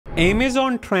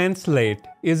Amazon Translate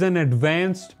is an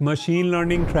advanced machine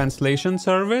learning translation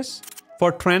service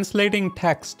for translating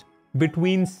text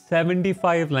between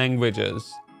 75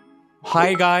 languages.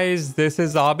 Hi guys, this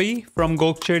is Abi from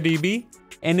GokceDB,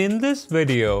 and in this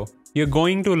video, you're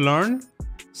going to learn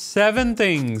 7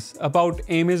 things about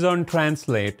Amazon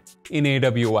Translate in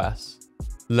AWS.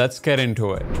 Let's get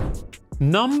into it.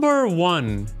 Number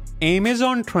 1,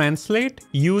 Amazon Translate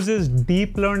uses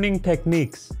deep learning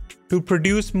techniques to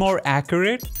produce more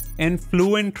accurate and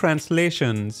fluent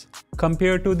translations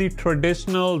compared to the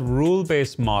traditional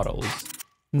rule-based models.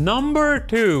 Number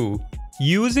 2,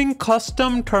 using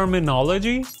custom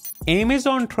terminology,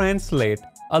 Amazon Translate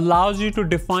allows you to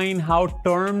define how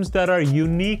terms that are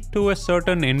unique to a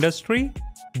certain industry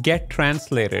get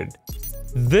translated.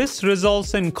 This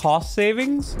results in cost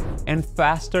savings and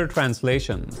faster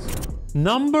translations.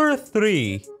 Number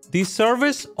 3, the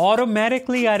service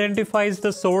automatically identifies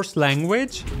the source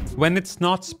language when it's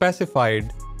not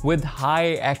specified with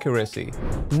high accuracy.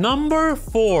 Number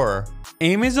 4,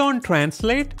 Amazon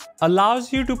Translate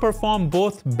allows you to perform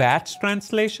both batch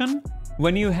translation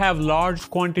when you have large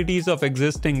quantities of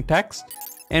existing text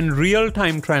and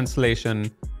real-time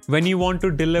translation when you want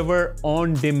to deliver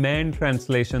on-demand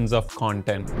translations of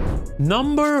content.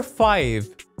 Number 5,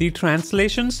 the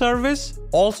translation service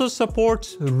also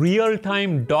supports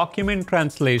real-time document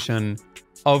translation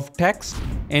of text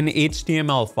and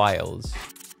HTML files.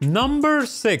 Number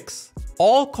 6,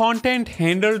 all content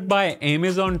handled by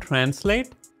Amazon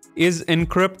Translate is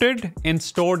encrypted and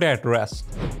stored at rest.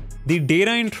 The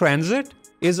data in transit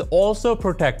is also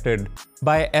protected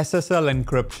by SSL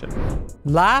encryption.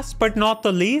 Last but not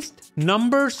the least,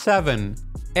 number 7,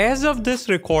 as of this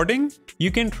recording, you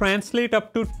can translate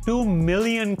up to 2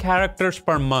 million characters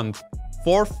per month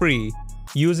for free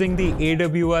using the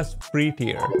AWS free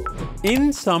tier.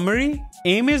 In summary,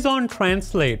 Amazon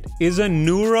Translate is a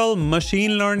neural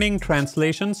machine learning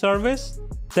translation service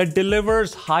that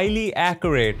delivers highly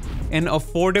accurate and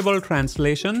affordable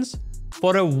translations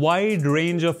for a wide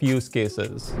range of use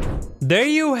cases. There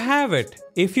you have it.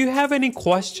 If you have any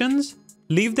questions,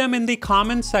 leave them in the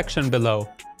comment section below.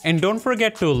 And don't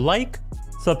forget to like,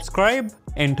 subscribe,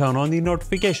 and turn on the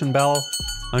notification bell.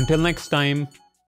 Until next time.